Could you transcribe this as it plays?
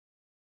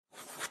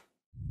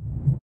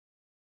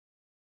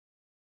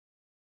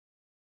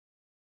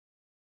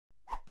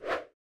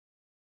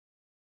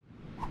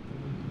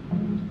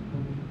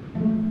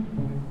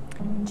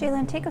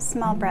Jalen, take a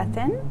small breath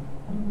in.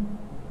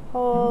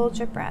 Hold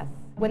your breath.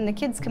 When the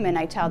kids come in,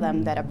 I tell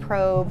them that a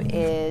probe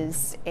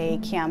is a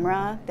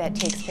camera that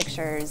takes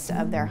pictures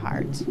of their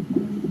heart.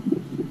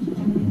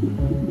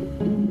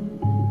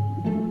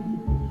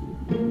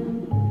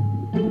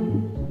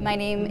 My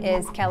name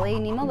is Kelly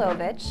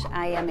Nemilovich.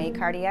 I am a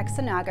cardiac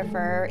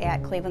sonographer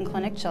at Cleveland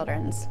Clinic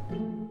Children's.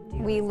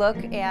 We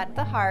look at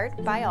the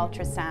heart by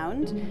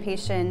ultrasound.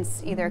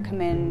 Patients either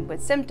come in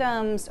with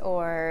symptoms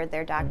or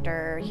their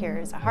doctor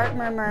hears a heart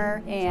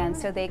murmur, and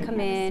so they come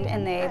in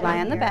and they lie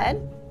on the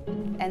bed.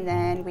 And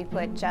then we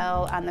put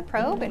gel on the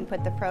probe and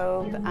put the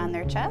probe on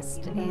their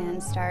chest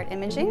and start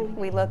imaging.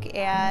 We look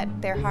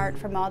at their heart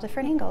from all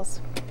different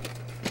angles.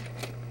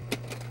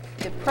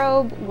 The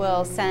probe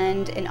will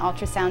send an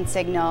ultrasound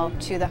signal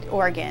to the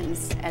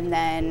organs, and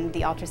then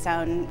the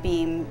ultrasound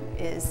beam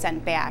is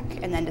sent back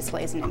and then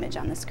displays an image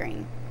on the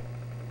screen.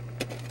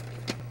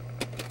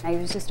 I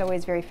was just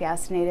always very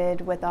fascinated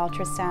with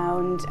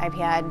ultrasound. I've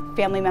had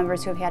family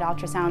members who have had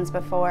ultrasounds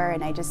before,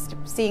 and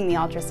seeing the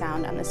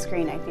ultrasound on the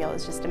screen I feel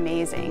is just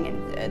amazing.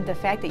 And the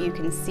fact that you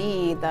can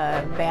see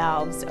the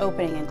valves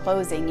opening and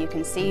closing, you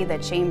can see the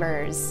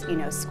chambers,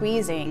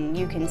 squeezing,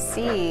 you can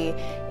see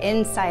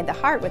inside the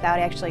heart without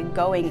actually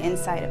going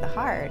inside of the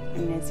heart. I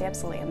mean, it's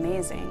absolutely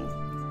amazing.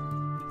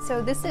 So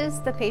this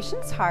is the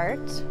patient's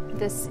heart.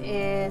 This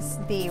is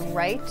the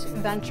right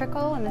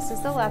ventricle and this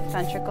is the left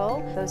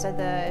ventricle. Those are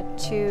the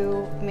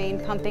two main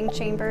pumping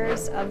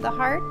chambers of the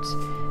heart.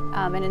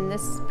 And in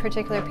this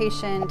particular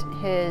patient,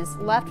 his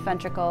left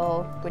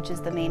ventricle, which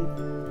is the main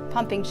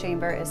pumping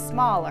chamber, is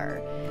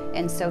smaller.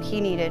 And so he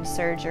needed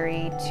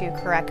surgery to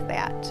correct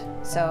that.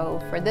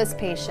 So for this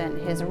patient,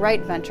 his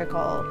right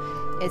ventricle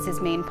is his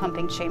main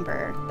pumping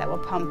chamber that will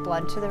pump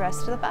blood to the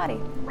rest of the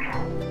body.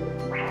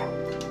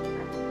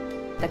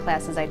 The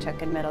classes I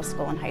took in middle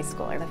school and high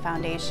school are the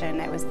foundation.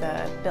 It was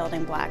the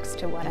building blocks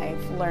to what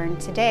I've learned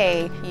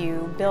today.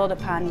 You build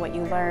upon what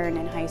you learn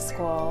in high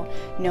school,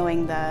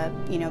 knowing the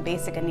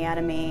basic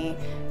anatomy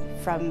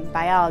from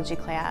biology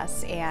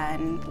class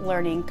and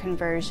learning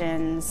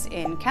conversions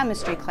in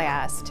chemistry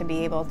class to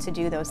be able to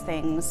do those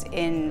things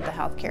in the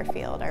healthcare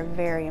field are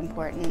very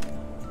important.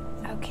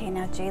 Okay,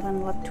 now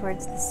Jalen, look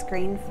towards the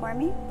screen for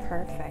me.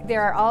 Perfect.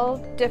 There are all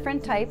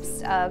different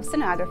types of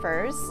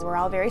sonographers. We're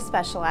all very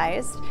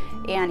specialized,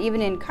 and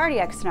even in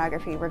cardiac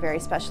sonography, we're very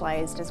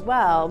specialized as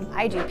well.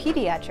 I do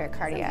pediatric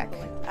cardiac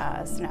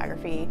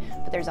sonography,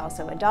 but there's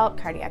also adult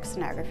cardiac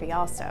sonography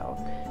also.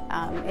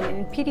 And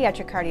in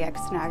pediatric cardiac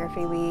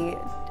sonography, we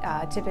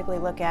typically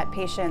look at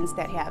patients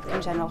that have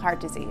congenital heart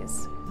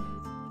disease.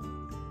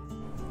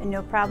 And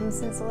no problems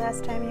since the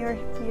last time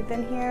you've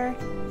been here?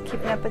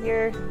 Keeping up with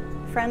your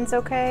friends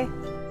okay?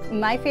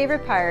 My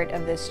favorite part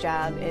of this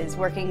job is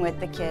working with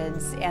the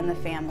kids and the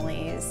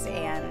families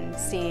and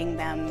seeing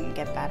them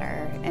get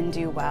better and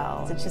do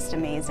well. It's just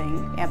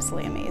amazing,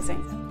 absolutely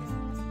amazing.